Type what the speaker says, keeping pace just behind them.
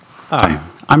Hi,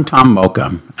 I'm Tom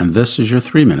Mocha, and this is your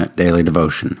 3-minute daily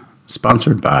devotion,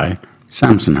 sponsored by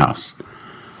Samson House.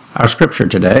 Our scripture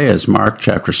today is Mark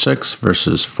chapter 6,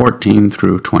 verses 14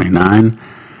 through 29.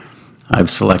 I've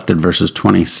selected verses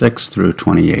 26 through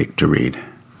 28 to read.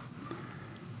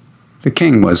 The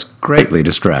king was greatly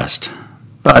distressed,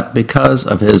 but because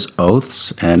of his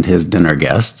oaths and his dinner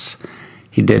guests,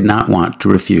 he did not want to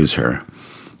refuse her.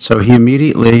 So he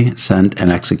immediately sent an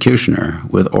executioner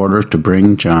with orders to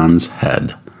bring John's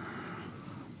head.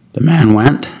 The man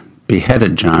went,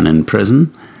 beheaded John in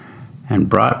prison, and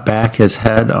brought back his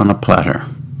head on a platter.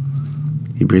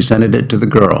 He presented it to the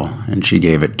girl, and she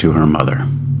gave it to her mother.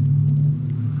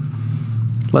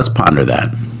 Let's ponder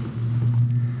that.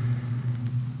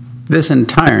 This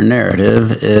entire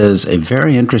narrative is a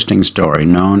very interesting story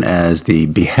known as the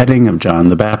beheading of John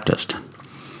the Baptist.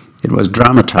 It was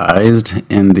dramatized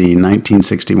in the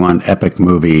 1961 epic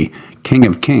movie King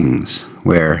of Kings,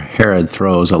 where Herod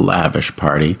throws a lavish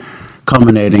party,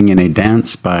 culminating in a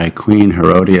dance by Queen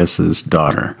Herodias'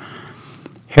 daughter.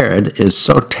 Herod is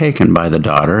so taken by the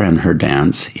daughter and her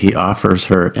dance, he offers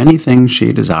her anything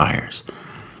she desires.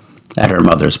 At her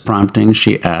mother's prompting,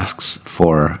 she asks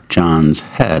for John's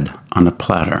head on a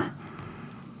platter.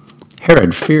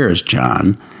 Herod fears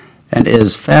John and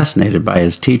is fascinated by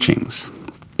his teachings.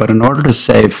 But in order to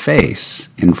save face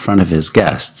in front of his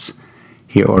guests,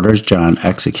 he orders John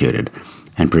executed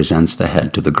and presents the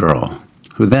head to the girl,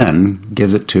 who then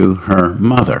gives it to her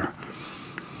mother.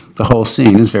 The whole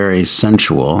scene is very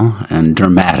sensual and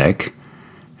dramatic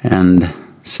and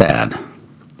sad.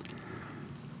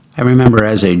 I remember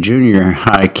as a junior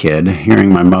high kid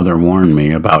hearing my mother warn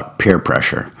me about peer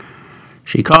pressure.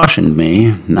 She cautioned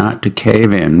me not to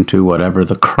cave in to whatever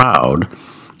the crowd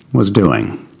was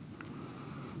doing.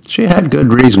 She had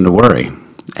good reason to worry.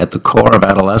 At the core of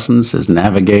adolescence is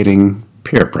navigating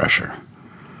peer pressure.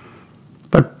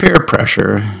 But peer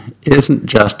pressure isn't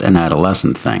just an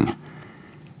adolescent thing.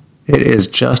 It is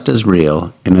just as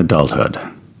real in adulthood.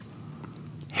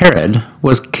 Herod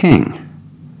was king,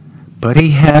 but he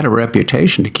had a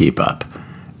reputation to keep up,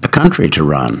 a country to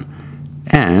run,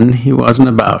 and he wasn't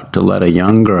about to let a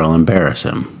young girl embarrass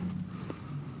him.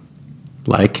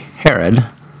 Like Herod,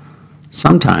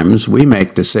 sometimes we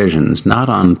make decisions not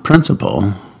on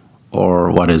principle or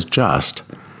what is just,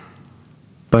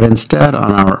 but instead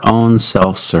on our own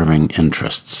self-serving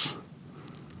interests.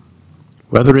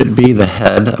 Whether it be the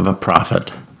head of a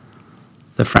prophet,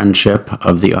 the friendship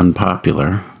of the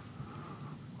unpopular,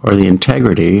 or the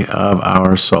integrity of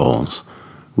our souls,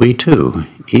 we too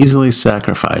easily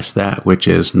sacrifice that which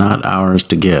is not ours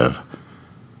to give,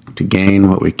 to gain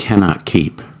what we cannot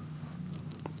keep: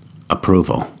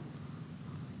 approval.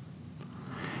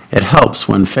 It helps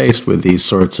when faced with these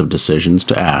sorts of decisions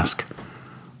to ask,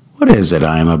 what is it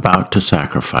I am about to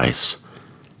sacrifice,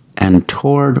 and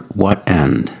toward what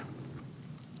end?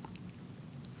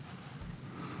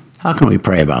 How can we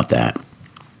pray about that?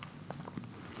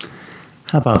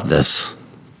 How about this?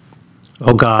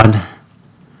 O God,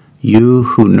 you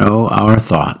who know our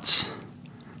thoughts,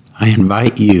 I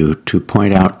invite you to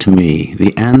point out to me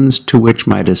the ends to which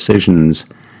my decisions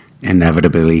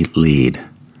inevitably lead.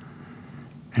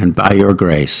 And by your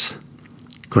grace,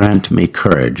 grant me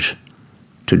courage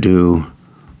to do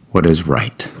what is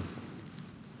right.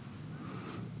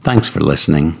 Thanks for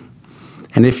listening.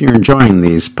 And if you're enjoying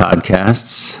these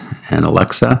podcasts and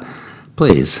Alexa,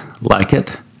 please like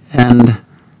it and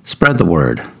spread the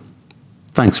word.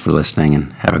 Thanks for listening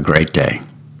and have a great day.